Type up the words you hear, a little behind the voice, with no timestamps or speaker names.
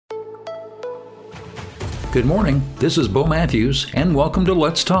Good morning. This is Bo Matthews, and welcome to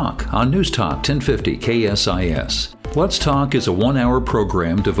Let's Talk on News Talk 1050 KSIS. Let's Talk is a one-hour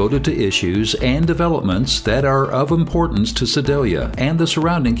program devoted to issues and developments that are of importance to Sedalia and the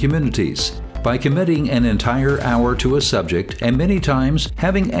surrounding communities. By committing an entire hour to a subject, and many times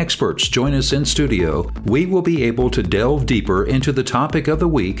having experts join us in studio, we will be able to delve deeper into the topic of the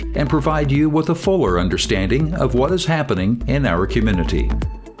week and provide you with a fuller understanding of what is happening in our community.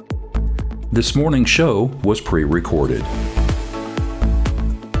 This morning's show was pre-recorded.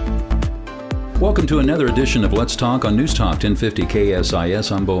 Welcome to another edition of Let's Talk on News Talk 1050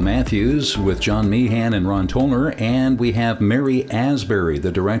 KSIS. I'm Bo Matthews with John Meehan and Ron Tollner, and we have Mary Asbury, the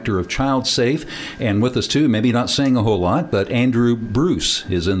Director of Child Safe, and with us too, maybe not saying a whole lot, but Andrew Bruce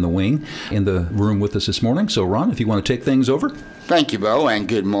is in the room with us this morning. So Ron, if you want to take things over. Thank you, Bo, and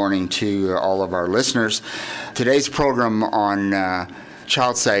good morning to all of our listeners. Today's program on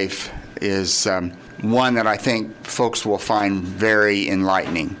Child Safe is one that I think folks will find very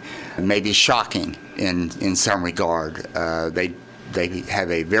enlightening, maybe shocking in some regard. They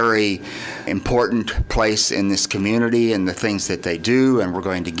have a very important place in this community and the things that they do, and we're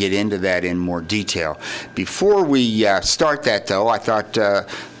going to get into that in more detail. Before we start that, though, I thought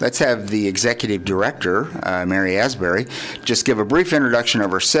let's have the Executive Director, Mary Asbury, just give a brief introduction of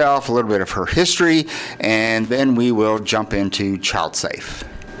herself, a little bit of her history, and then we will jump into Child Safe.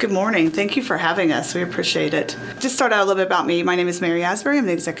 Good morning. Thank you for having us. We appreciate it. Just start out a little bit about me. My name is Mary Asbury. I'm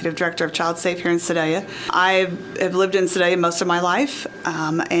the Executive Director of Child Safe here in Sedalia. I have lived in Sedalia most of my life,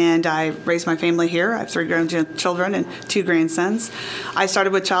 and I raised my family here. I have 3 grown children and 2 grandsons. I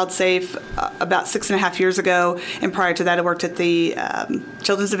started with Child Safe about 6.5 years ago, and prior to that I worked at the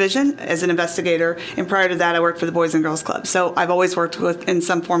Children's Division as an investigator, and prior to that I worked for the Boys and Girls Club. So I've always worked in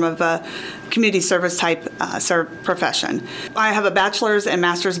some form of community service type profession. I have a bachelor's and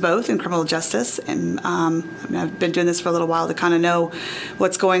master's both in criminal justice, and I've been doing this for a little while to kind of know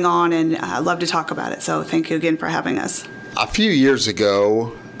what's going on, and I love to talk about it. So thank you again for having us. A few years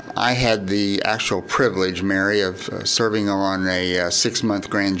ago, I had the actual privilege, Mary, of serving on a 6-month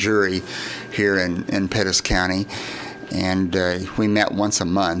grand jury here in Pettis County. And we met once a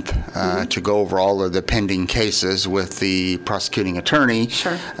month to go over all of the pending cases with the prosecuting attorney,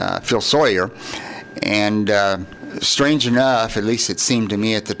 Sure. Phil Sawyer. And strange enough, at least it seemed to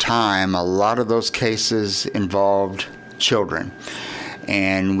me at the time, a lot of those cases involved children.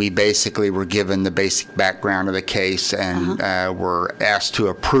 And we basically were given the basic background of the case and were asked to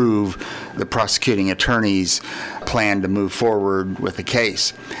approve the prosecuting attorney's plan to move forward with the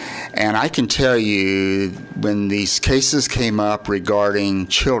case. And I can tell you, when these cases came up regarding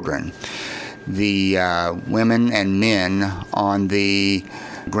children, the women and men on the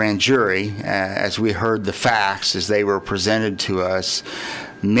grand jury, as we heard the facts as they were presented to us,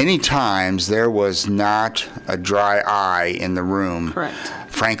 many times there was not a dry eye in the room. Correct.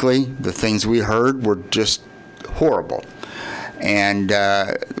 Frankly, the things we heard were just horrible. And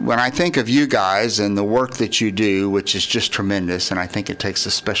when I think of you guys and the work that you do, which is just tremendous, and I think it takes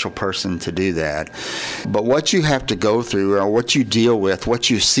a special person to do that, but what you have to go through, or what you deal with, what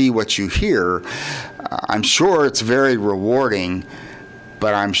you see, what you hear, I'm sure it's very rewarding,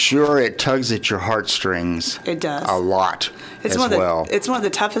 but I'm sure it tugs at your heartstrings. It does. A lot. It's one of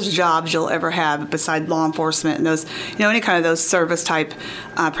the toughest jobs you'll ever have beside law enforcement and those, any kind of those service type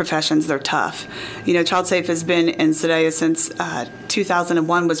professions. They're tough. Child Safe has been in Sedalia since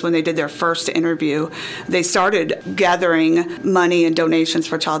 2001 was when they did their first interview. They started gathering money and donations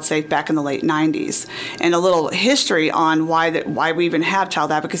for Child Safe back in the late 90s. And a little history on why we even have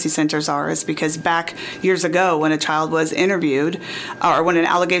child advocacy centers is because back years ago when a child was interviewed, or when an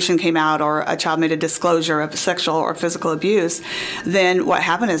allegation came out, or a child made a disclosure of sexual or physical abuse, then what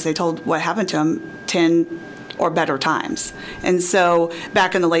happened is they told what happened to him 10 or better times. And so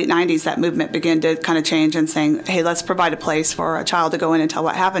back in the late 90s, that movement began to kind of change and saying, hey, let's provide a place for a child to go in and tell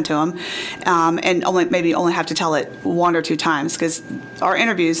what happened to him, and only have to tell it 1 or 2 times, because our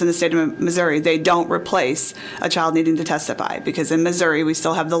interviews in the state of Missouri, they don't replace a child needing to testify, because in Missouri, we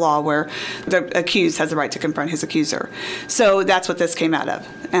still have the law where the accused has the right to confront his accuser. So that's what this came out of.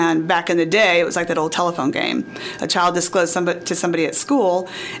 And back in the day, it was like that old telephone game. A child disclosed to somebody at school,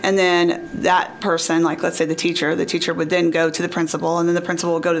 and then that person, like let's say the teacher would then go to the principal, and then the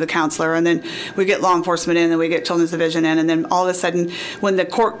principal would go to the counselor, and then we get law enforcement in, and we get Children's Division in, and then all of a sudden, when the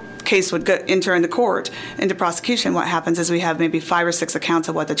court case would enter into court, into prosecution, what happens is we have maybe 5 or 6 accounts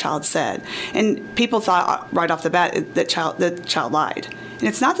of what the child said. And people thought right off the bat that the child lied. And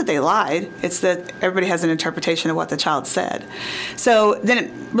it's not that they lied, it's that everybody has an interpretation of what the child said. So then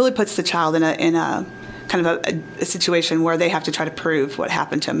it really puts the child in a kind of a situation where they have to try to prove what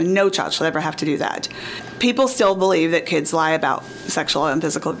happened to them, and no child should ever have to do that. People still believe that kids lie about sexual and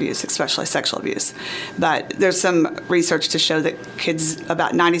physical abuse, especially sexual abuse. But there's some research to show that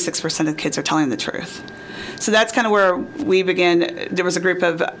about 96% of kids are telling the truth. So that's kind of where we began. There was a group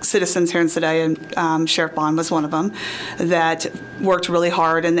of citizens here in Sedalia, and Sheriff Bond was one of them, that worked really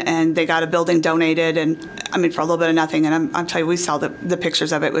hard, and they got a building donated, and I mean, for a little bit of nothing. And I'm telling you, we saw the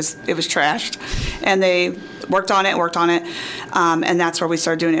pictures of it. It was trashed, and they worked on it, and that's where we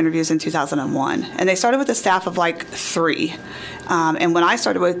started doing interviews in 2001. And they started with a staff of like 3. And when I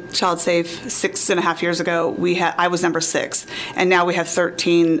started with Child Safe 6.5 years ago, I was number 6, and now we have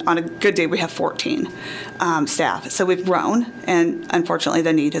 13. On a good day, we have 14 staff. So we've grown, and unfortunately,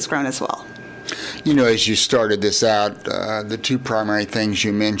 the need has grown as well. You know, as you started this out, the 2 primary things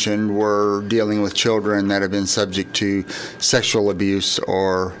you mentioned were dealing with children that have been subject to sexual abuse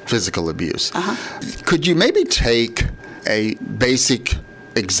or physical abuse. Could you maybe take a basic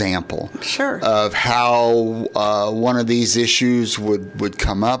example of how one of these issues would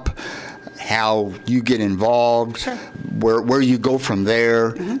come up, how you get involved, where you go from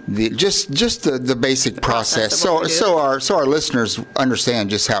there, just the basic process, so our listeners understand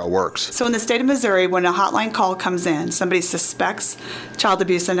just how it works. So in the state of Missouri, when a hotline call comes in, somebody suspects child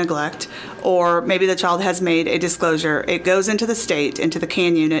abuse and neglect, or maybe the child has made a disclosure, it goes into the state, into the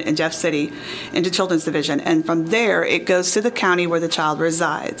CAN unit in Jeff City, into Children's Division, and from there it goes to the county where the child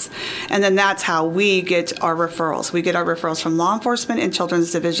resides. And then that's how we get our referrals. We get our referrals from law enforcement and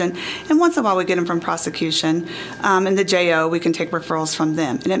Children's Division, and once in a while we get them from prosecution. And the JO, we can take referrals from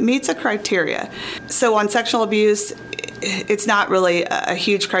them. And it meets a criteria. So on sexual abuse, it's not really a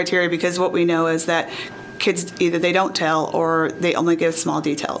huge criteria, because what we know is that kids either they don't tell or they only give small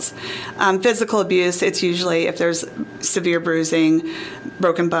details. Physical abuse, it's usually if there's severe bruising,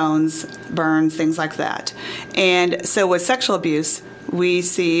 broken bones, burns, things like that. And so with sexual abuse, we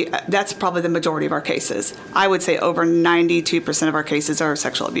see that's probably the majority of our cases. I would say over 92% of our cases are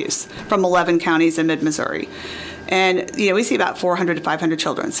sexual abuse from 11 counties in mid-Missouri. And, we see about 400 to 500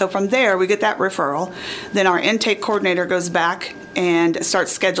 children. So from there, we get that referral. Then our intake coordinator goes back and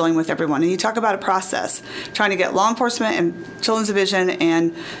starts scheduling with everyone. And you talk about a process, trying to get law enforcement and Children's Division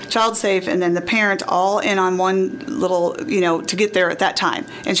and Child Safe and then the parent all in on one little, to get there at that time.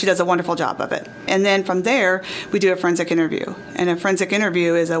 And she does a wonderful job of it. And then from there, we do a forensic interview. And a forensic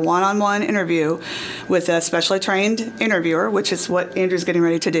interview is a one-on-one interview with a specially trained interviewer, which is what Andrew's getting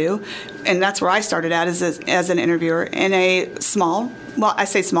ready to do. And that's where I started at as an interviewer in a small, well, I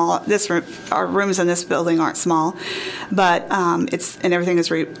say small. Our rooms in this building aren't small, but everything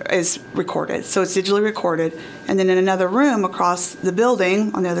is recorded. So it's digitally recorded. And then in another room across the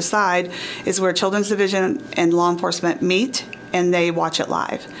building on the other side is where Children's Division and law enforcement meet, and they watch it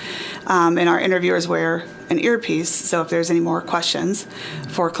live. And our interviewers wear an earpiece, so if there's any more questions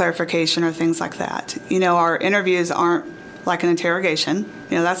for clarification or things like that. Our interviews aren't like an interrogation.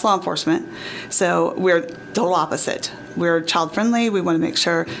 That's law enforcement. So we're total opposite. We're child-friendly. We want to make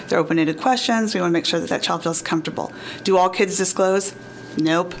sure they're open-ended questions. We want to make sure that child feels comfortable. Do all kids disclose?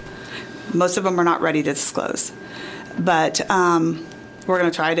 Nope. Most of them are not ready to disclose. But we're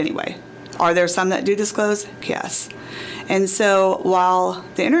going to try it anyway. Are there some that do disclose? Yes. And so while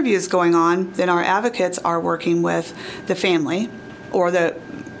the interview is going on, then our advocates are working with the family or the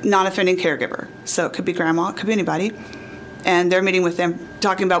non-offending caregiver. So it could be grandma, it could be anybody. And they're meeting with them,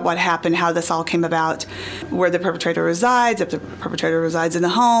 talking about what happened, how this all came about, where the perpetrator resides, if the perpetrator resides in the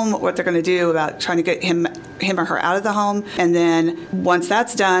home, what they're going to do about trying to get him or her out of the home. And then once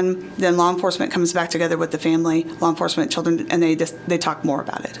that's done, then law enforcement comes back together with the family, law enforcement, children, and they talk more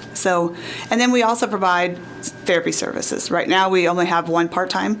about it. So, and then we also provide therapy services. Right now, we only have one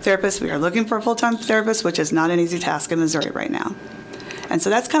part-time therapist. We are looking for a full-time therapist, which is not an easy task in Missouri right now. And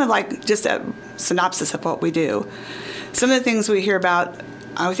so that's kind of like just a synopsis of what we do. Some of the things we hear about,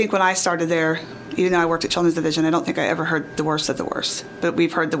 I think when I started there, even though I worked at Children's Division, I don't think I ever heard the worst of the worst. But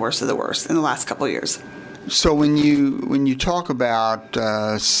we've heard the worst of the worst in the last couple of years. So when you talk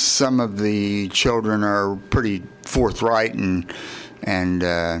about some of the children are pretty forthright and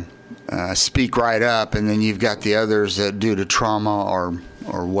speak right up, and then you've got the others that due to trauma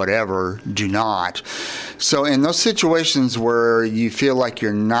or whatever do not. So in those situations where you feel like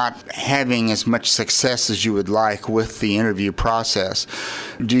you're not having as much success as you would like with the interview process,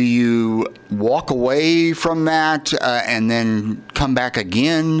 do you walk away from that and then come back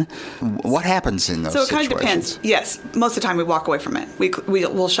again? What happens in those situations? So it kind of depends. Yes, most of the time we walk away from it.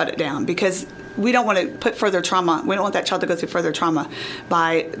 We'll shut it down because we don't want to put further trauma. We don't want that child to go through further trauma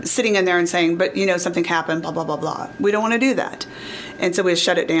by sitting in there and saying, but something happened, blah, blah, blah, blah. We don't want to do that. And so we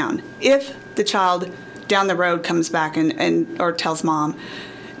shut it down. If the child down the road comes back and or tells mom,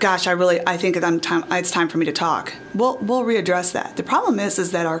 gosh, I think it's time for me to talk. We'll readdress that. The problem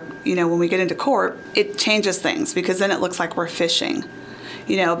is that when we get into court, it changes things, because then it looks like we're fishing.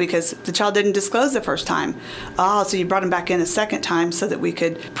 Because the child didn't disclose the first time. Oh, so you brought him back in a second time so that we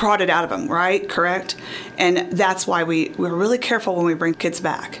could prod it out of him, right? Correct? And that's why we're really careful when we bring kids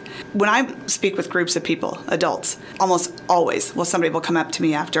back. When I speak with groups of people, adults, almost always somebody will come up to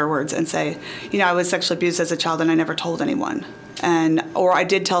me afterwards and say, I was sexually abused as a child and I never told anyone. Or I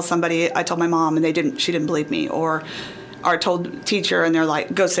did tell somebody, I told my mom and she didn't believe me. Or I told teacher and they're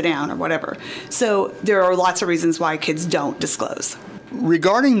like, go sit down or whatever. So there are lots of reasons why kids don't disclose.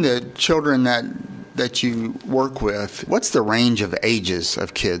 Regarding the children that you work with, what's the range of ages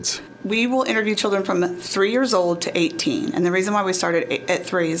of kids? We will interview children from 3 years old to 18. And the reason why we started at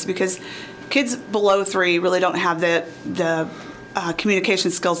 3 is because kids below 3 really don't have the communication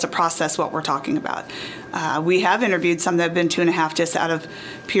skills to process what we're talking about. We have interviewed some that have been 2.5 just out of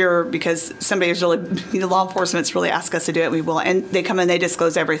pure, because somebody is really, law enforcement's really asked us to do it, we will. And they come and they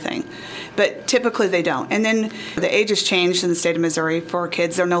disclose everything. But typically they don't. And then the age has changed in the state of Missouri for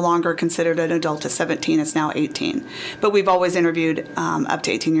kids. They're no longer considered an adult at 17. It's now 18. But we've always interviewed up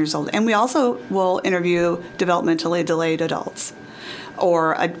to 18 years old. And we also will interview developmentally delayed adults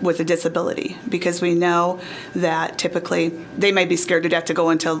or with a disability, because we know that typically they may be scared to death to go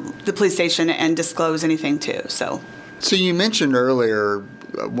into the police station and disclose anything too. So you mentioned earlier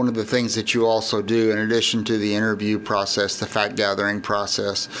one of the things that you also do, in addition to the interview process, the fact gathering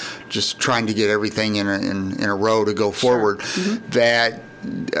process, just trying to get everything in a row to go forward, sure. Mm-hmm. that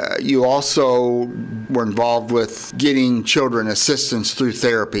you also were involved with getting children assistance through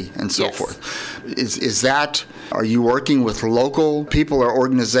therapy and so yes. forth. Is that, are you working with local people or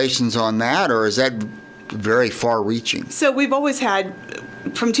organizations on that, or is that very far-reaching? So we've always had,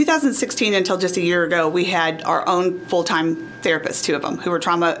 from 2016 until just a year ago, we had our own full-time therapists, 2 of them, who were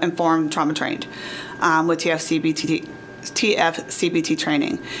trauma-informed, trauma-trained with TFCBT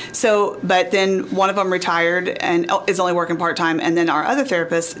training. So, but then one of them retired and is only working part-time, and then our other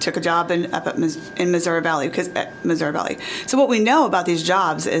therapist took a job in Missouri Valley, Missouri Valley. So what we know about these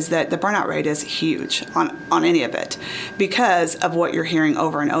jobs is that the burnout rate is huge on any of it, because of what you're hearing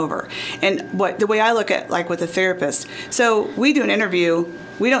over and over. And the way I look at, like with a therapist, so we do an interview,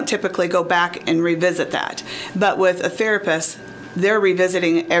 we don't typically go back and revisit that, but with a therapist, they're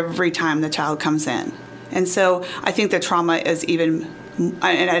revisiting every time the child comes in. And so I think the trauma is even, and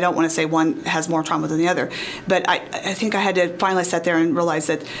I don't want to say one has more trauma than the other, but I think I had to finally sit there and realize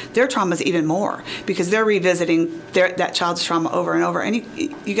that their trauma is even more, because they're revisiting that child's trauma over and over. And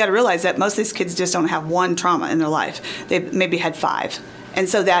you got to realize that most of these kids just don't have one trauma in their life. They've maybe had 5. And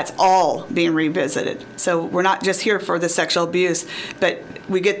so that's all being revisited. So we're not just here for the sexual abuse, but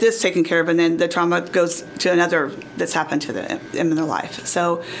we get this taken care of, and then the trauma goes to another that's happened to them in their life.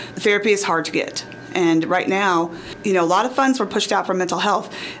 So therapy is hard to get. And right now, a lot of funds were pushed out for mental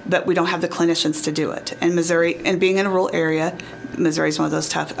health, but we don't have the clinicians to do it. And Missouri, and being in a rural area, Missouri is one of those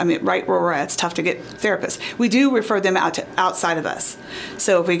tough, right where we're at, it's tough to get therapists. We do refer them out to outside of us.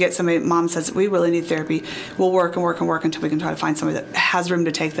 So if we get somebody, mom says, we really need therapy, we'll work until we can try to find somebody that has room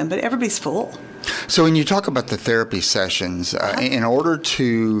to take them. But everybody's full. So when you talk about the therapy sessions, in order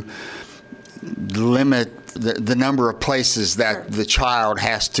to limit the number of places that sure. the child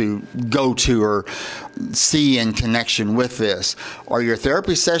has to go to or see in connection with this, are your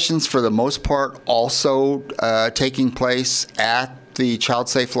therapy sessions for the most part also taking place at the child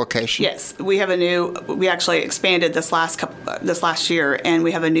safe location? Yes, we actually expanded this last year, and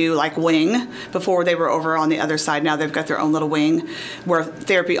we have a new wing. Before they were over on the other side. Now they've got their own little wing where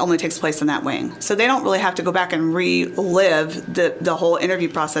therapy only takes place in that wing. So they don't really have to go back and relive the whole interview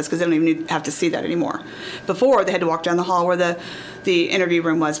process, because they don't even have to see that anymore. Before, they had to walk down the hall where the interview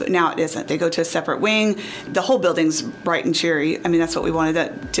room was, but now it isn't. They go to a separate wing. The whole building's bright and cheery. That's what we wanted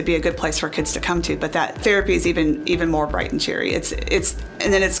that to be a good place for kids to come to. But that therapy is even more bright and cheery.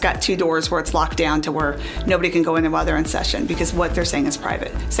 And then it's got 2 doors where it's locked down to where nobody can go in there while they're in session, because what they're saying is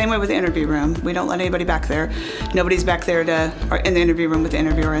private. Same way with the interview room. We don't let anybody back there. Nobody's back there or in the interview room with the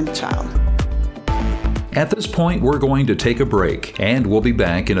interviewer and the child. At this point, we're going to take a break, and we'll be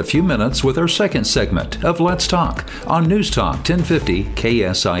back in a few minutes with our second segment of Let's Talk on News Talk 1050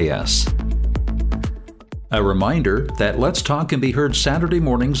 KSIS. A reminder that Let's Talk can be heard Saturday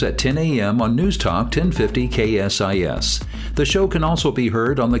mornings at 10 a.m. on News Talk 1050 KSIS. The show can also be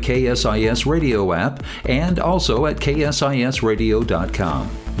heard on the KSIS radio app and also at ksisradio.com.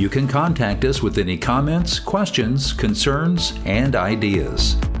 You can contact us with any comments, questions, concerns, and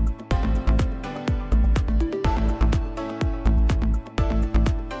ideas.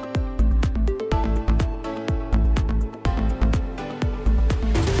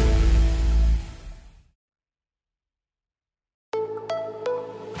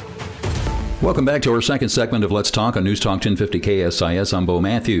 Welcome back to our second segment of Let's Talk on News Talk 1050 KSIS. I'm Bo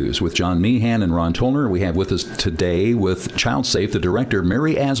Matthews with John Meehan and Ron Tollner. We have with us today with Child Safe, the director,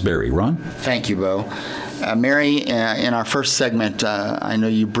 Mary Asbury. Ron? Thank you, Bo. Mary, in our first segment, I know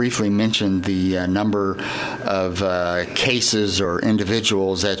you briefly mentioned the number of cases or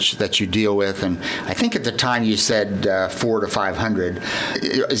individuals that you deal with, and I think at the time you said 400 to 500.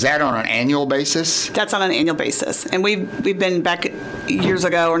 Is that on an annual basis? That's on an annual basis, and we've been back years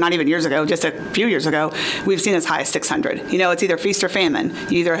ago, or not even years ago, just a few years ago, we've seen as high as 600. You know, it's either feast or famine.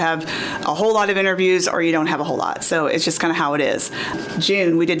 You either have a whole lot of interviews or you don't have a whole lot. So it's just kind of how it is.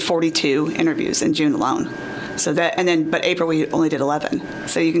 June, we did 42 interviews in June alone. So that, but April we only did 11.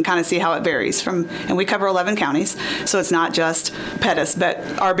 So you can kind of see how it varies and we cover 11 counties. So it's not just Pettis, but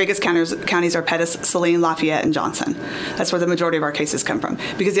our biggest counties are Pettis, Saline, Lafayette, and Johnson. That's where the majority of our cases come from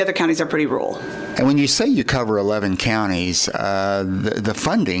because the other counties are pretty rural. And when you say you cover 11 counties, the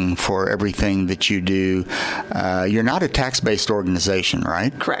funding for everything that you do, you're not a tax-based organization,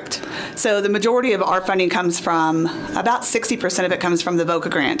 right? Correct. So the majority of our funding comes from, about 60% of it comes from the VOCA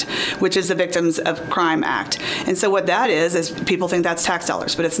grant, which is the Victims of Crime Act. And so what that is people think that's tax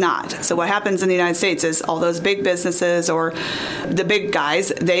dollars, but it's not. So what happens in the United States is all those big businesses or the big guys,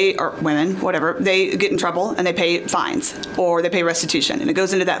 they or women, whatever, they get in trouble and they pay fines or they pay restitution, and it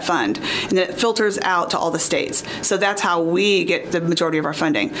goes into that fund, and then it filters out to all the states. So that's how we get the majority of our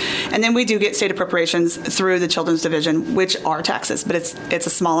funding. And then we do get state appropriations through the Children's Division, which are taxes, but it's a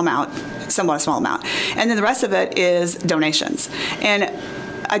small amount, somewhat a small amount. And then the rest of it is donations. And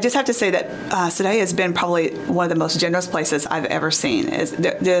I just have to say that Sedalia has been probably one of the most generous places I've ever seen.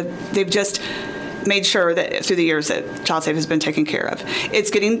 They've just made sure that through the years that Child Safe has been taken care of. It's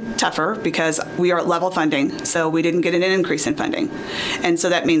getting tougher because we are at level funding, so we didn't get an increase in funding. And so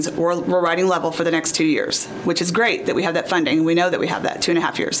that means we're riding level for the next 2 years, which is great that we have that funding. We know that we have that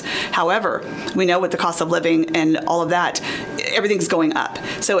 2.5 years. However, we know with the cost of living and all of that, everything's going up.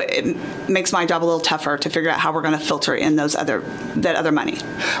 So it makes my job a little tougher to figure out how we're going to filter in that other money.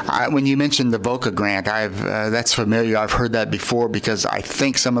 When you mentioned the VOCA grant, that's familiar. I've heard that before because I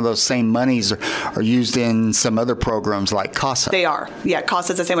think some of those same monies are used in some other programs like CASA. They are. Yeah,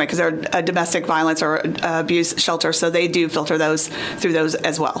 CASA is the same way because they're a domestic violence or abuse shelter, so they do filter those through those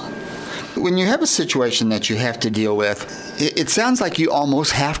as well. When you have a situation that you have to deal with, it sounds like you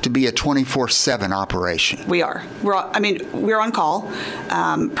almost have to be a 24/7 operation. We are. We're on call.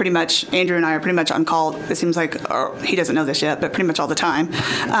 Pretty much, Andrew and I are pretty much on call. It seems like, or he doesn't know this yet, but pretty much all the time.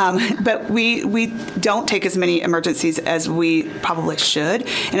 But we don't take as many emergencies as we probably should,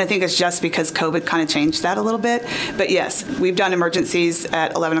 and I think it's just because COVID kind of changed that a little bit. But yes, we've done emergencies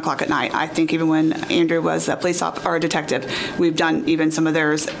at 11 o'clock at night. I think even when Andrew was a police officer or a detective, we've done even some of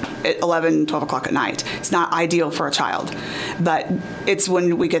theirs at 11, 12 o'clock at night. It's not ideal for a child, but it's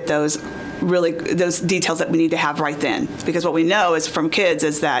when we get those details that we need to have right then. Because what we know is from kids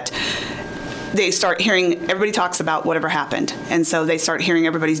is that they start hearing, everybody talks about whatever happened. And so they start hearing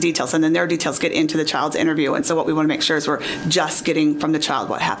everybody's details, and then their details get into the child's interview. And so what we want to make sure is we're just getting from the child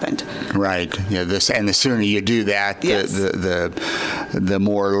what happened. Right. Yeah. And the sooner you do that, yes, the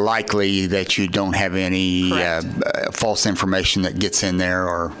more likely that you don't have any false information that gets in there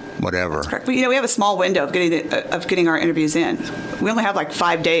or whatever. That's correct. But, we have a small window of getting our interviews in. We only have like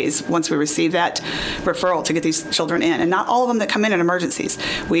 5 days once we receive that referral to get these children in, and not all of them that come in emergencies.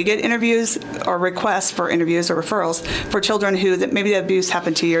 We get interviews or requests for interviews or referrals for children that maybe the abuse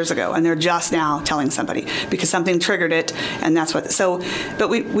happened 2 years ago, and they're just now telling somebody because something triggered it, and that's what. So, but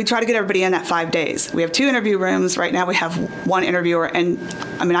we try to get everybody in that 5 days. We have 2 interview rooms right now. We have 1 interviewer, and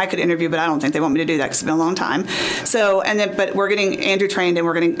I could interview, but I don't think they want me to do that because it's been a long time. So, but we're getting Andrew trained, and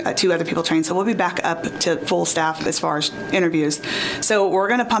we're getting 2 other people trained. So we'll be back up to full staff as far as interviews. So we're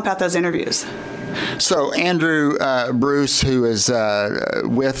going to pump out those interviews. So Andrew Bruce, who is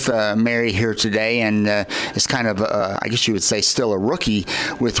with Mary here today and is kind of, I guess you would say, still a rookie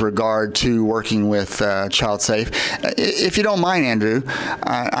with regard to working with Child Safe. If you don't mind, Andrew,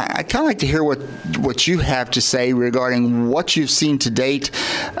 I'd kind of like to hear what you have to say regarding what you've seen to date.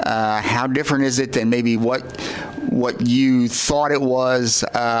 How different is it than maybe what you thought it was,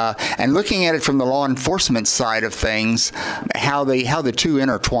 and looking at it from the law enforcement side of things, how the two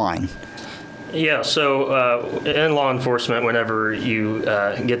intertwine? Yeah, so in law enforcement, whenever you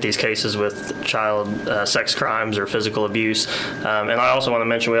get these cases with child sex crimes or physical abuse, and I also want to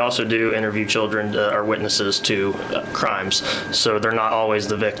mention we also do interview children or witnesses to crimes, so they're not always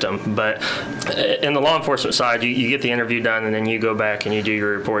the victim. But in the law enforcement side, you get the interview done, and then you go back and you do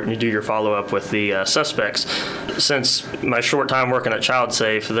your report and you do your follow-up with the suspects. Since my short time working at Child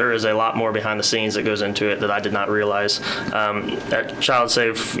Safe, there is a lot more behind the scenes that goes into it that I did not realize. At Child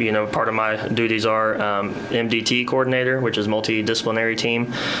Safe, part of my duties are MDT coordinator, which is multidisciplinary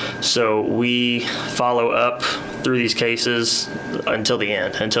team. So we follow up through these cases until the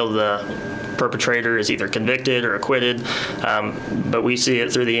end, until the perpetrator is either convicted or acquitted. But we see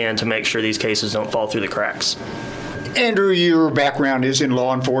it through the end to make sure these cases don't fall through the cracks. Andrew, your background is in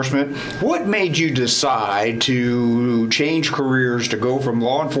law enforcement. What made you decide to change careers to go from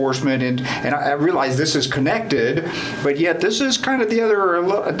law enforcement and I realize this is connected, but yet this is kind of the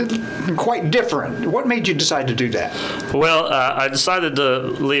other, quite different. What made you decide to do that? Well, I decided to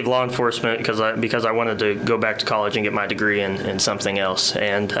leave law enforcement because I wanted to go back to college and get my degree in something else.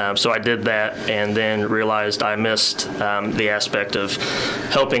 And so I did that and then realized I missed the aspect of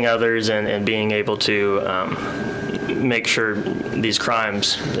helping others and being able to make sure these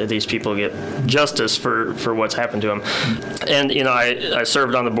crimes, these people get justice for what's happened to them. And, I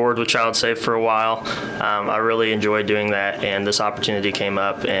served on the board with Child Safe for a while. I really enjoyed doing that, and this opportunity came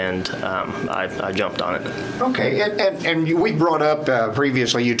up, and I jumped on it. Okay, and we brought up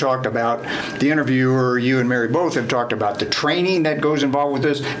previously, you talked about the interviewer, you and Mary both have talked about the training that goes involved with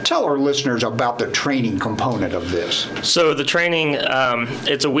this. Tell our listeners about the training component of this. So the training,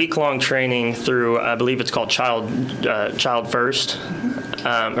 it's a week-long training through, I believe it's called Child First,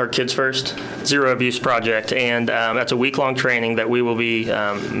 or Kids First, Zero Abuse Project, and that's a week-long training that we will be,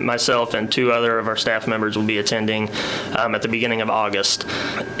 myself and 2 other of our staff members will be attending at the beginning of August.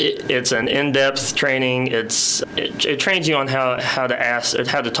 It's an in-depth training. It trains you on how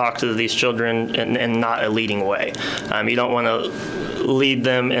to talk to these children in not a leading way. You don't want to lead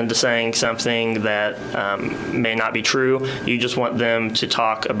them into saying something that may not be true. You just want them to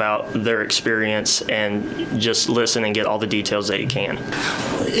talk about their experience and just listen and get all the details that you can.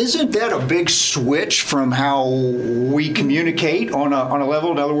 Isn't that a big switch from how we communicate on a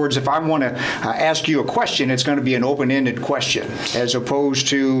level? In other words, if I want to ask you a question, it's going to be an open-ended question, as opposed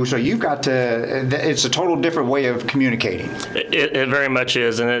to, so you've got to, it's a total different way of communicating. It very much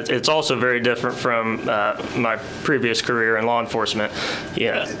is, and it's also very different from my previous career in law enforcement.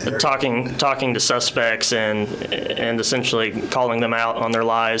 Yeah, talking to suspects and essentially calling them out on their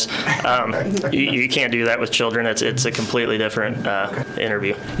lies. You can't do that with children. It's a completely different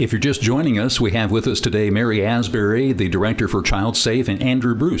interview. If you're just joining us, we have with us today Mary Asbury, the director for Child Safe, and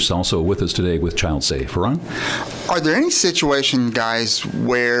Andrew Bruce, also with us today with Child Safe. Ron? Are there any situations, guys,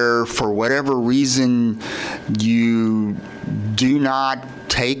 where for whatever reason you do not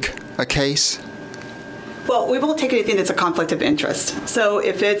take a case? Well, we won't take anything that's a conflict of interest. So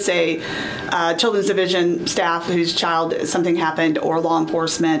if it's a children's division staff whose child, something happened, or law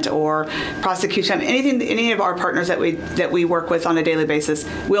enforcement or prosecution, any of our partners that we work with on a daily basis,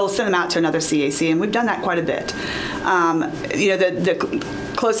 we'll send them out to another CAC, and we've done that quite a bit. The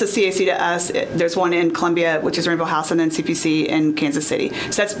closest CAC to us, there's one in Columbia, which is Rainbow House, and then CPC in Kansas City.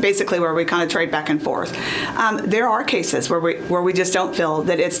 So that's basically where we kind of trade back and forth. There are cases where we just don't feel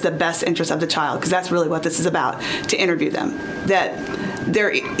that it's the best interest of the child, because that's really what this is about, to interview them. That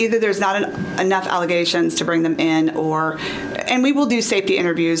there's not enough allegations to bring them in, and we will do safety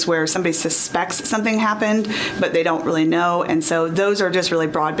interviews where somebody suspects something happened, but they don't really know. And so those are just really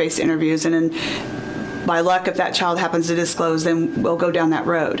broad-based interviews. And then by luck, if that child happens to disclose, then we'll go down that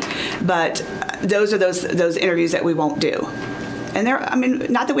road. But those are those interviews that we won't do. And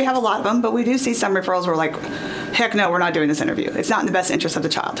not that we have a lot of them, but we do see some referrals where, like, heck no, we're not doing this interview. It's not in the best interest of the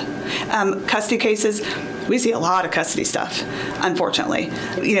child. Custody cases, we see a lot of custody stuff, unfortunately.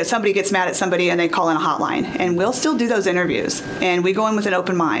 Somebody gets mad at somebody and they call in a hotline, and we'll still do those interviews. And we go in with an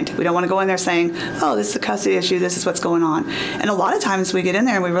open mind. We don't want to go in there saying, oh, this is a custody issue, this is what's going on. And a lot of times we get in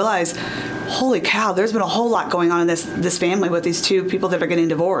there and we realize, holy cow, there's been a whole lot going on in this family with these 2 people that are getting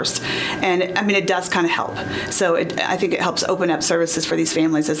divorced. And it does kind of help. So I think it helps open up services for these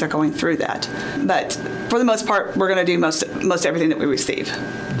families as they're going through that. But for the most part, we're going to do most everything that we receive.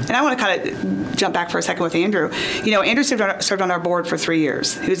 And I want to kind of jump back for a second with Andrew. Andrew served on our board for 3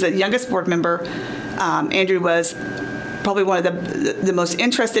 years. He was the youngest board member. Andrew was probably one of the most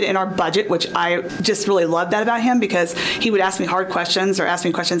interested in our budget, which I just really loved that about him, because he would ask me hard questions or ask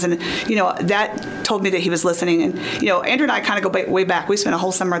me questions, and that told me that he was listening. And, Andrew and I kind of go way back. We spent a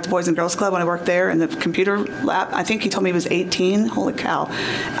whole summer at the Boys and Girls Club when I worked there in the computer lab. I think he told me he was 18. Holy cow.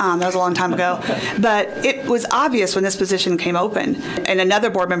 That was a long time ago. But it was obvious when this position came open. And another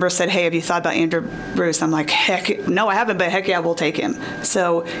board member said, hey, have you thought about Andrew Bruce? I'm like, heck, no, I haven't, but heck yeah, we'll take him.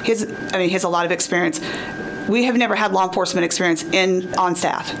 So he has a lot of experience. We have never had law enforcement experience on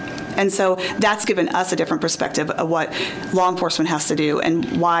staff. And so that's given us a different perspective of what law enforcement has to do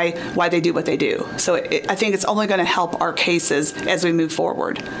and why they do what they do. So I think it's only going to help our cases as we move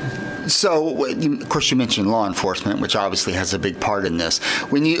forward. So, of course, you mentioned law enforcement, which obviously has a big part in this.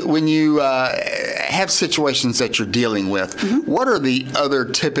 When you have situations that you're dealing with, what are the other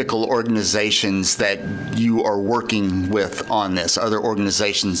typical organizations that you are working with on this? Other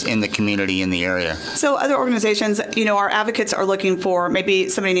organizations in the community in the area? So, other organizations, our advocates are looking for maybe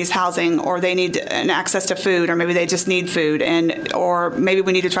somebody needs housing, or they need an access to food, or maybe they just need food, or maybe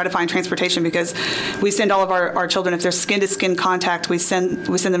we need to try to find transportation because we send all of our children, if there's skin-to-skin contact, we send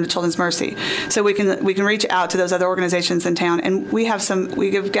them to Children's Mercy. So we can reach out to those other organizations in town, and we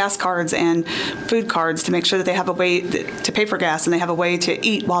give gas cards and food cards to make sure that they have a way to pay for gas and they have a way to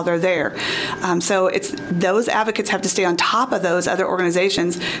eat while they're there. So it's those advocates have to stay on top of those other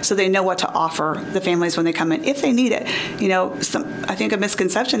organizations so they know what to offer the families when they come in if they need it. I think a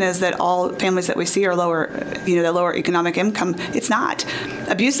misconception is that all families that we see are lower, the lower economic income. It's not.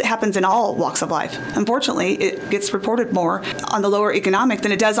 Abuse happens in all walks of life. Unfortunately, it gets reported more on the lower economic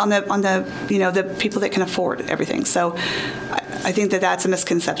than it does on the people that can afford everything. So I think that that's a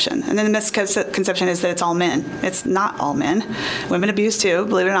misconception. And then the misconception is that it's all men. It's not all men. Women abuse too.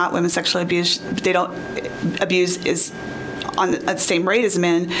 Believe it or not, women sexually abuse. They don't abuse is on the same rate as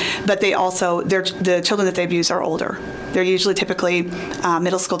men, but they also the children that they abuse are older. They're usually typically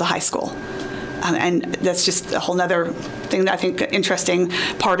middle school to high school. And that's just a whole other thing that I think interesting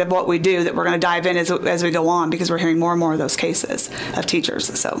part of what we do that we're going to dive in as we go on, because we're hearing more and more of those cases of teachers.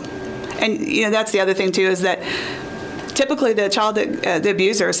 So, and that's the other thing too, is that typically the child the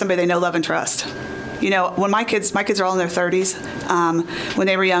abuser is somebody they know, love, and trust. When my kids are all in their 30s. When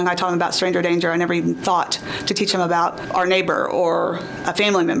they were young, I taught them about stranger danger. I never even thought to teach them about our neighbor or a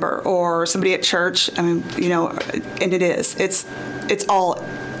family member or somebody at church. And it's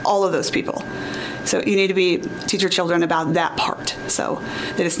all of those people. So you need to teach your children about that part, so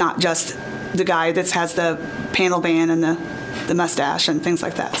that it's not just the guy that has the panel van and the mustache and things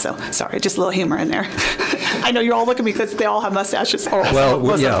like that. So sorry, just a little humor in there. I know you're all looking because they all have mustaches.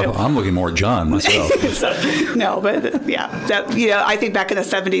 I'm looking more at John myself. No, but I think back in the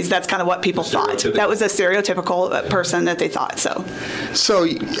 70s, that's kind of what people thought. That was a stereotypical person that they thought. So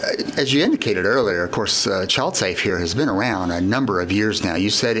as you indicated earlier, of course, Child Safe here has been around a number of years now. You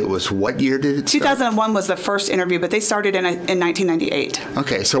said it was, what year did it start? 2001 was the first interview, but they started in 1998.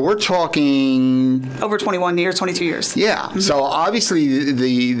 Okay, so we're talking over 21 years, 22 years. Yeah. Mm-hmm. So obviously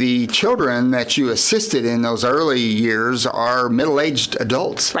the children that you assisted in those early years are middle-aged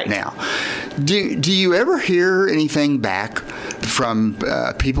adults now. Do you ever hear anything back from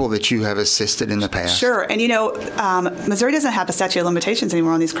people that you have assisted in the past? Sure. And Missouri doesn't have a statute of limitations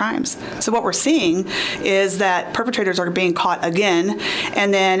anymore on these crimes. So what we're seeing is that perpetrators are being caught again,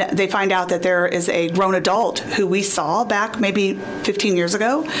 and then they find out that there is a grown adult who we saw back maybe 15 years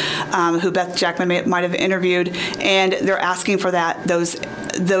ago, who Beth Jackman might have interviewed, and they're asking for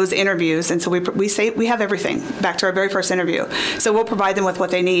those interviews. And so we say we have everything back to our very first interview. So we'll provide them with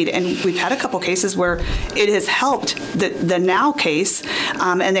what they need. And we've had a couple cases where it has helped the now case,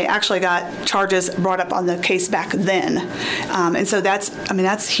 and they actually got charges brought up on the case back then. And so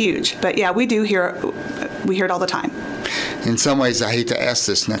that's huge. But yeah, we hear it all the time. In some ways, I hate to ask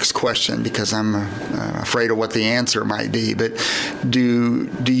this next question because I'm afraid of what the answer might be, but do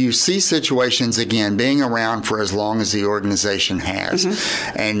you see situations, again, being around for as long as the organization has,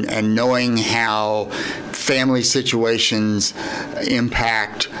 and knowing how family situations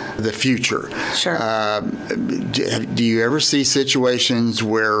impact the future? Sure. Do you ever see situations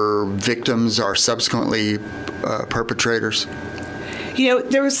where victims are subsequently perpetrators?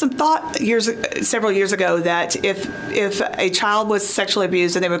 There was some thought several years ago that if a child was sexually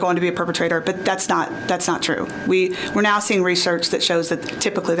abused, then they were going to be a perpetrator, but that's not true. We're now seeing research that shows that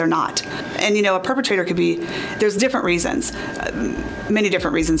typically they're not. And a perpetrator could be, there's different reasons, many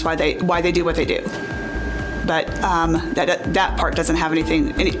different reasons why they do what they do. But that part doesn't have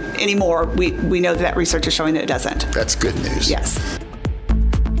anything anymore. We know that research is showing that it doesn't. That's good news. Yes.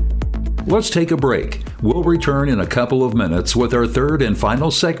 Let's take a break. We'll return in a couple of minutes with our third and final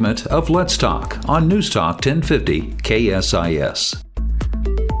segment of Let's Talk on News Talk 1050 KSIS.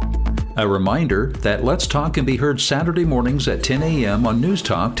 A reminder that Let's Talk can be heard Saturday mornings at 10 a.m. on News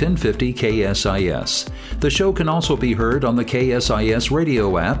Talk 1050 KSIS. The show can also be heard on the KSIS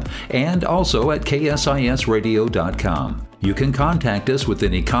radio app and also at ksisradio.com. You can contact us with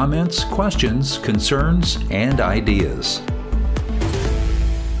any comments, questions, concerns, and ideas.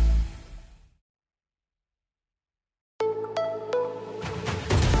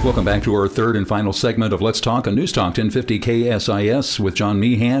 Welcome back to our third and final segment of Let's Talk on News Talk 1050 KSIS with John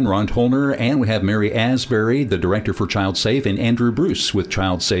Meehan, Ron Tolner, and we have Mary Asbury, the Director for Child Safe, and Andrew Bruce with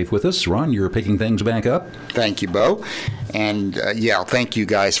Child Safe with us. Ron, you're picking things back up. Thank you, Bo. And thank you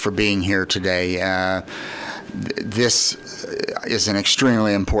guys for being here today. This is an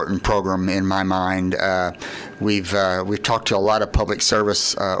extremely important program in my mind. We've talked to a lot of public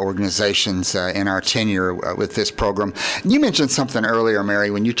service organizations in our tenure with this program. You mentioned something earlier, Mary,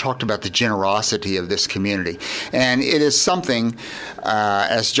 when you talked about the generosity of this community. And it is something,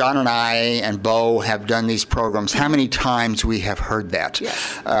 as John and I and Bo have done these programs, how many times we have heard that.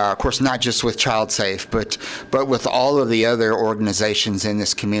 Yes. Of course, not just with Child Safe, but with all of the other organizations in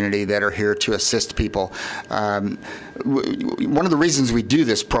this community that are here to assist people. One of the reasons we do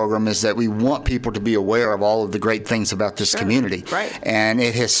this program is that we want people to be aware of all of the great things about this community. Right. And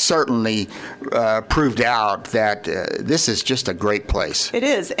it has certainly proved out that this is just a great place. It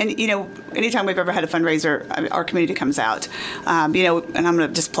is. And, anytime we've ever had a fundraiser, our community comes out. And I'm going to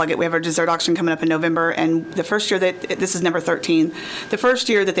just plug it. We have our dessert auction coming up in November. And the first year this is number 13. The first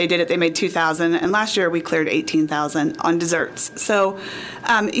year that they did it, they made $2,000. And last year we cleared $18,000 on desserts. So,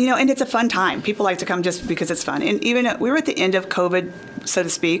 and it's a fun time. People like to come just because it's fun. And even we were at the end of COVID, so to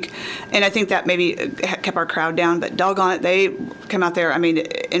speak, and I think that maybe kept our crowd down, but doggone it, they come out there,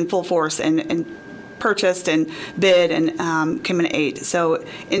 in full force and purchased and bid and came in and ate. So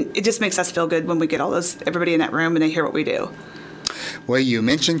it just makes us feel good when we get everybody in that room and they hear what we do. Well, you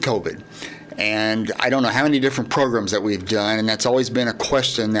mentioned COVID. And I don't know how many different programs that we've done, and that's always been a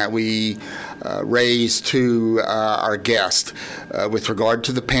question that we raise to our guest with regard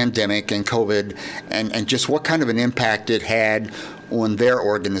to the pandemic and COVID and just what kind of an impact it had on their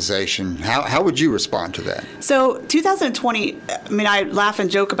organization. How would you respond to that? So 2020, I laugh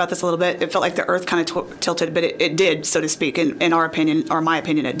and joke about this a little bit. It felt like the earth kind of tilted, but it did, so to speak, in our opinion, or my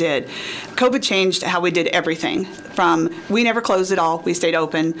opinion, it did. COVID changed how we did everything. We never closed at all. We stayed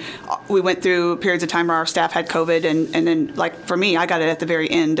open. We went through periods of time where our staff had COVID, and then, like for me, I got it at the very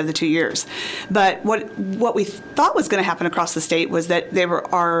end of the 2 years. But what we thought was going to happen across the state was that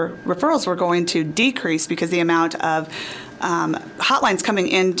our referrals were going to decrease because the amount of hotlines coming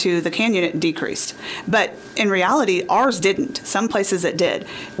into the CAN unit decreased. But in reality, ours didn't. Some places it did.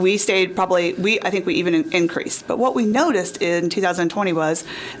 We stayed I think we even increased. But what we noticed in 2020 was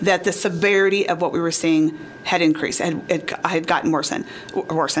that the severity of what we were seeing had increased. It had gotten worse. That's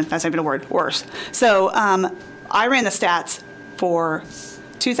not even a word, worse. So I ran the stats for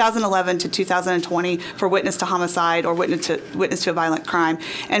 2011 to 2020 for witness to homicide or witness to a violent crime.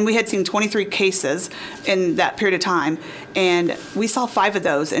 And we had seen 23 cases in that period of time. And we saw 5 of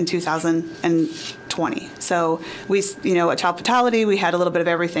those in 2020. So a child fatality, we had a little bit of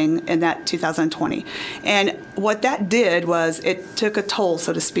everything in that 2020. And what that did was it took a toll,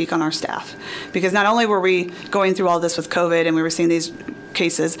 so to speak, on our staff. Because not only were we going through all this with COVID and we were seeing these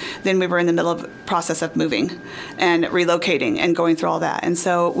cases, then we were in the middle of the process of moving and relocating and going through all that. And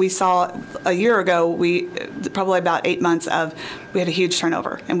so we saw a year ago, probably about 8 months we had a huge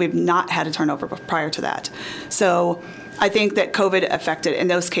turnover, and we've not had a turnover prior to that. So I think that COVID affected, in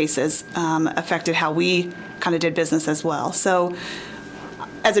those cases, affected how we kind of did business as well. So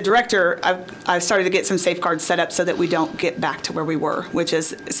as a director, I've started to get some safeguards set up so that we don't get back to where we were, which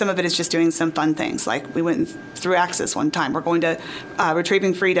is some of it is just doing some fun things. Like we went through Axis one time. We're going to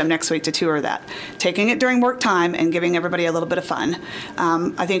Retrieving Freedom next week to tour that. Taking it during work time and giving everybody a little bit of fun.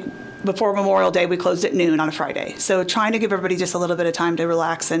 I think before Memorial Day, we closed at noon on a Friday. So trying to give everybody just a little bit of time to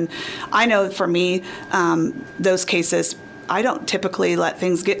relax. And I know for me, those cases, I don't typically let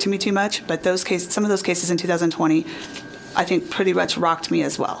things get to me too much, but some of those cases in 2020, I think pretty much rocked me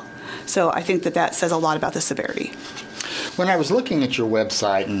as well. So I think that says a lot about the severity. When I was looking at your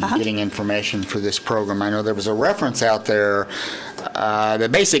website and getting information for this program, I know there was a reference out there. The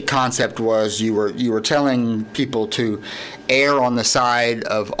basic concept was you were telling people to err on the side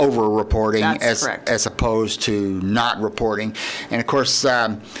of over-reporting as opposed to not reporting. And of course,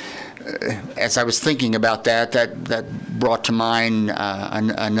 as I was thinking about that brought to mind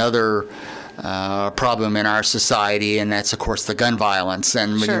another problem in our society, and that's, of course, the gun violence.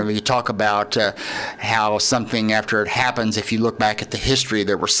 And Sure. when you talk about how something, after it happens, if you look back at the history,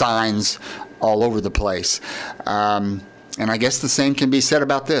 there were signs all over the place. And I guess the same can be said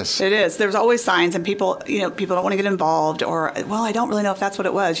about this. It is. There's always signs, and people don't want to get involved, or, well, I don't really know if that's what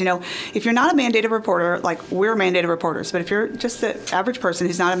it was. If you're not a mandated reporter, like we're mandated reporters, but if you're just the average person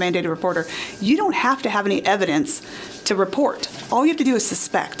who's not a mandated reporter, you don't have to have any evidence to report. All you have to do is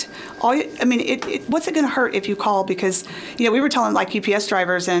suspect. What's it going to hurt if you call? Because, we were telling like UPS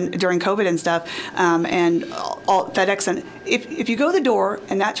drivers and during COVID and stuff, and all FedEx, and if you go to the door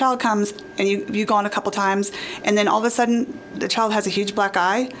and that child comes and you've gone a couple times, and then all of a sudden the child has a huge black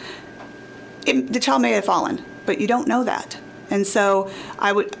eye, the child may have fallen, but you don't know that. And so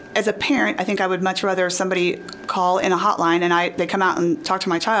I would, as a parent, I think I would much rather somebody call in a hotline and they come out and talk to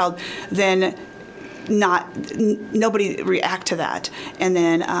my child than nobody react to that, and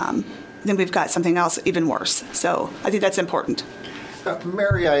then we've got something else even worse. So I think that's important.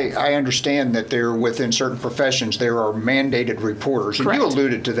 Mary, I understand that within certain professions there are mandated reporters, and Correct. you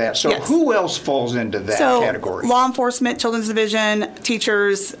alluded to that. So Yes. Who else falls into that category? Law enforcement, children's division,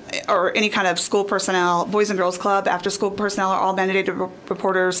 teachers, or any kind of school personnel, Boys and Girls Club, after-school personnel are all mandated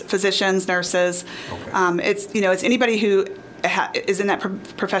reporters. Physicians, nurses. Okay. It's anybody who is in that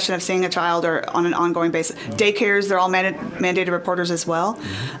profession of seeing a child or on an ongoing basis. Daycares, they're all mandated reporters as well.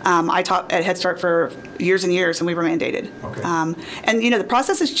 I taught at Head Start for years and years, and we were mandated. Okay. And the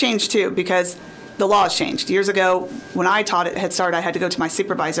process has changed too, because the law has changed. Years ago, when I taught at Head Start, I had to go to my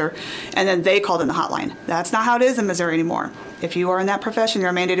supervisor, and then they called in the hotline. That's not how it is in Missouri anymore. If you are in that profession,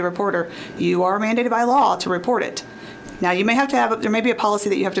 you're a mandated reporter. You are mandated by law to report it. Now, you may have to there may be a policy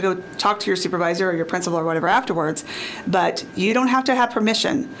that you have to go talk to your supervisor or your principal or whatever afterwards, but you don't have to have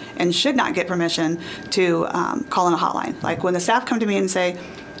permission and should not get permission to call in a hotline. Like when the staff come to me and say,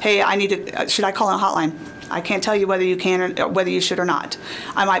 hey, should I call in a hotline? I can't tell you whether you can or whether you should or not.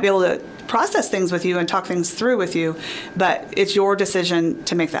 I might be able to process things with you and talk things through with you, but it's your decision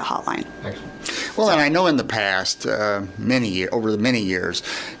to make that hotline. Excellent. Well, and I know in the past, over the many years,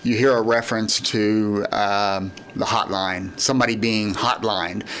 you hear a reference to the hotline, somebody being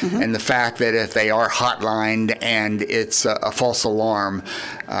hotlined, and the fact that if they are hotlined and it's a false alarm,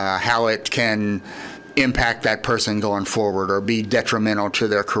 how it can impact that person going forward or be detrimental to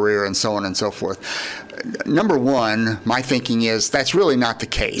their career and so on and so forth. Number one, my thinking is that's really not the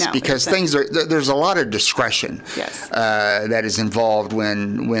case, because there's a lot of discretion that is involved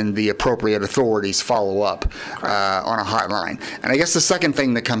when the appropriate authorities follow up on a hotline. And I guess the second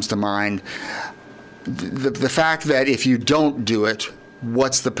thing that comes to mind, the fact that if you don't do it,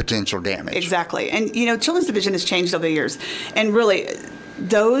 what's the potential damage? Exactly. And, Children's Division has changed over the years. And really,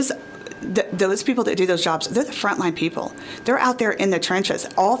 those people that do those jobs, they're the frontline people. They're out there in the trenches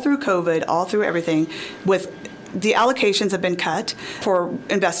all through COVID, all through everything. With the allocations have been cut for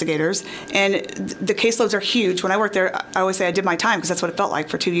investigators, and the caseloads are huge. When I worked there, I always say I did my time because that's what it felt like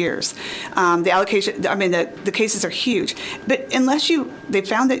for 2 years. The cases are huge. But unless they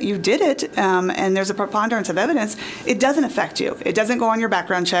found that you did it, and there's a preponderance of evidence, it doesn't affect you. It doesn't go on your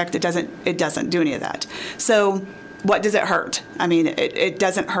background check. It doesn't do any of that. So what does it hurt? It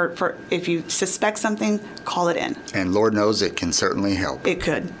doesn't hurt if you suspect something, call it in. And Lord knows it can certainly help. It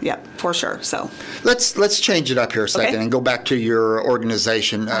could, yep, for sure. So let's change it up here a second and go back to your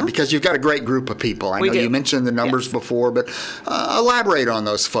organization because you've got a great group of people. I know you mentioned the numbers before, but elaborate on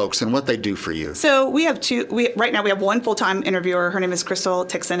those folks and what they do for you. So we have right now we have one full-time interviewer. Her name is Crystal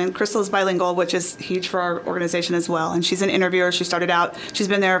Tixon, and Crystal is bilingual, which is huge for our organization as well. And she's an interviewer. She's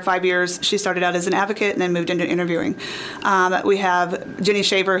been there 5 years. She started out as an advocate and then moved into interviewing. We have Jenny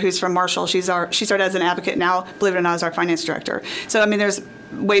Shaver, who's from Marshall. She started as an advocate, now, believe it or not, is our finance director. So, there's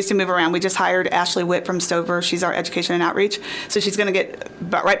ways to move around. We just hired Ashley Witt from Stover. She's our education and outreach. So she's going to get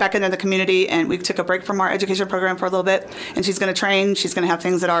right back into the community, and we took a break from our education program for a little bit, and she's going to train. She's going to have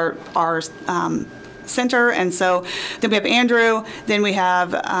things at our center. And so then we have Andrew, then we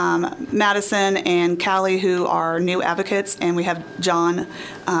have Madison and Callie, who are new advocates, and we have John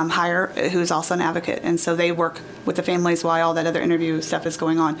Heyer, who is also an advocate. And so they work with the families while all that other interview stuff is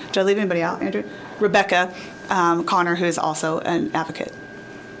going on. Did I leave anybody out, Andrew? Rebecca Connor, who is also an advocate.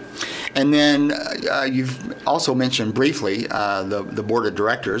 And then you've also mentioned briefly the board of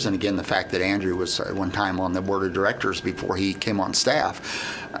directors, and again the fact that Andrew was at one time on the board of directors before he came on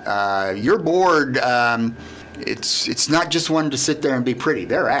staff. Your board, it's not just one to sit there and be pretty.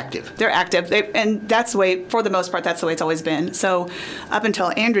 They're active. They're active, and that's the way, for the most part, that's the way it's always been. So up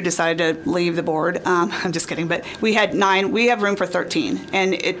until Andrew decided to leave the board, I'm just kidding, but we had 9. We have room for 13,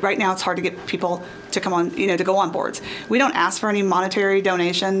 and right now it's hard to get people to come on, to go on boards. We don't ask for any monetary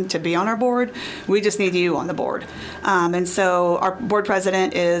donation to be on our board. We just need you on the board. And so our board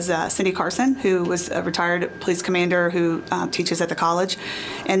president is Cindy Carson, who was a retired police commander who teaches at the college.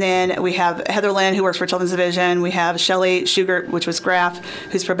 And then we have Heather Lynn, who works for Children's Division, probation. We have Shelley Schugert, which was Graf,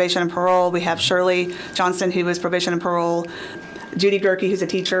 who's probation and parole. We have Shirley Johnston, who was probation and parole. Judy Gerke, who's a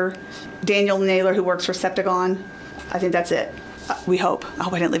teacher. Daniel Naylor, who works for Septagon. I think that's it. We hope. I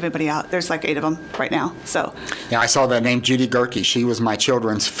hope I didn't leave anybody out. There's like 8 of them right now. So. Yeah, I saw that name, Judy Gerke. She was my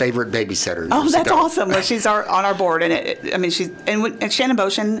children's favorite babysitter. Oh, that's awesome. Well, she's on our board, and and Shannon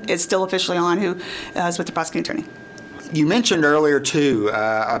Boshin is still officially on, who is with the prosecuting attorney. You mentioned earlier, too,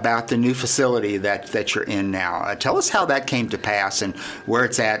 about the new facility that you're in now. Tell us how that came to pass and where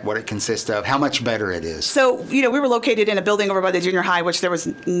it's at, what it consists of, how much better it is. So, we were located in a building over by the junior high, which there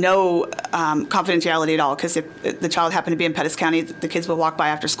was no confidentiality at all, because if the child happened to be in Pettis County, the kids would walk by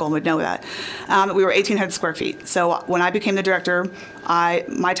after school and would know that. We were 1,800 square feet. So when I became the director,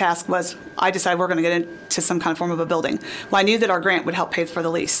 my task was, I decided we're going to get into some kind of form of a building. Well, I knew that our grant would help pay for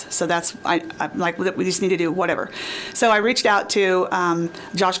the lease. So that's, I'm like, we just need to do whatever. So I reached out to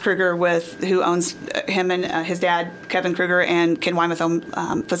Josh Kruger, who owns him and his dad, Kevin Kruger, and Ken Wymoth own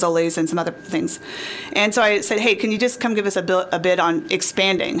Fazoli's and some other things. And so I said, hey, can you just come give us a bid on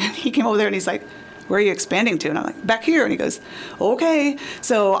expanding? He came over there and he's like, where are you expanding to? And I'm like, back here. And he goes, okay.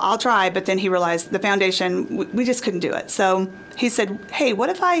 So I'll try. But then he realized the foundation, we just couldn't do it. So he said, hey, what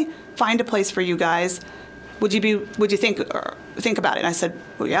if I find a place for you guys? Would you think about it? And I said,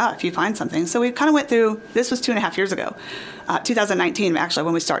 well, yeah, if you find something. So we kind of went through, this was 2.5 years ago, 2019 actually,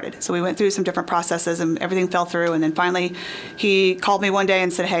 when we started. So we went through some different processes and everything fell through. And then finally he called me one day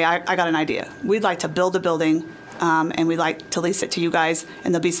and said, hey, I got an idea. We'd like to build a building and we'd like to lease it to you guys,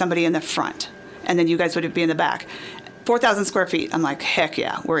 and there'll be somebody in the front. And then you guys would be in the back. 4,000 square feet. I'm like, heck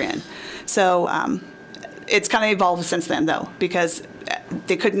yeah, we're in. So it's kind of evolved since then, though, because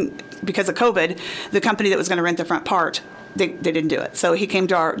they couldn't, because of COVID, the company that was going to rent the front part, they didn't do it. So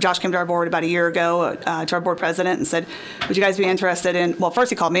Josh came to our board about a year ago, to our board president, and said, would you guys be interested in, well, first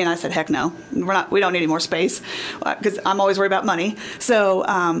he called me and I said, heck no, we don't need any more space, because I'm always worried about money. So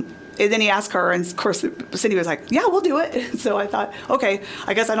and then he asked her, and of course Cindy was like, yeah, we'll do it. So I thought, okay,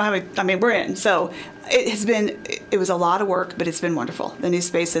 I guess we're in. So it was a lot of work, but it's been wonderful. The new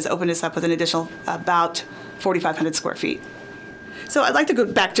space has opened us up with an additional about 4,500 square feet. So I'd like to go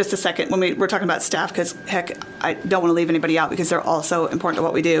back just a second when we're talking about staff, because, heck, I don't want to leave anybody out because they're all so important to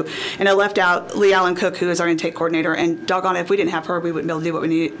what we do. And I left out Lee Allen Cook, who is our intake coordinator, and doggone it, if we didn't have her, we wouldn't be able to do what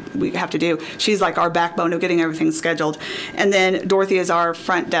we have to do. She's like our backbone of getting everything scheduled. And then Dorothy is our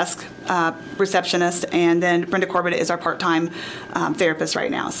front desk receptionist, and then Brenda Corbett is our part-time therapist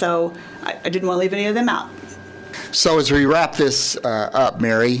right now. So I didn't want to leave any of them out. So as we wrap this up,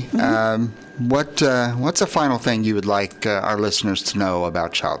 Mary, mm-hmm. What's a final thing you would like our listeners to know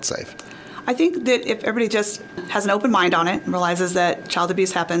about ChildSafe? I think that if everybody just has an open mind on it and realizes that child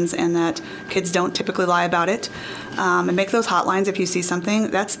abuse happens and that kids don't typically lie about it, and make those hotlines if you see something,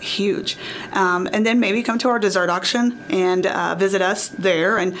 that's huge. And then maybe come to our dessert auction and visit us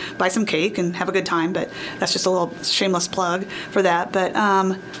there and buy some cake and have a good time. But that's just a little shameless plug for that. But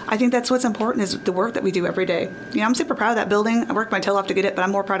I think that's what's important is the work that we do every day. I'm super proud of that building. I worked my tail off to get it, but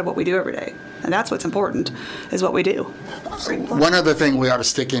I'm more proud of what we do every day. And that's what's important, is what we do. One other thing we ought to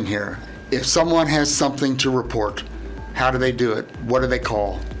stick in here. If someone has something to report, how do they do it? What do they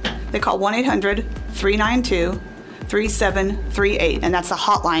call? They call 1-800-392-3738, and that's the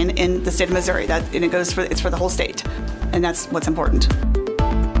hotline in the state of Missouri. It's for the whole state, and that's what's important.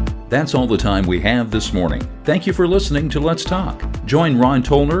 That's all the time we have this morning. Thank you for listening to Let's Talk. Join Ron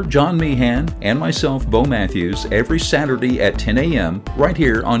Tollner, John Meehan, and myself, Bo Matthews, every Saturday at 10 a.m. right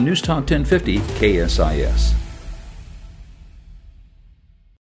here on News Talk 1050 KSIS.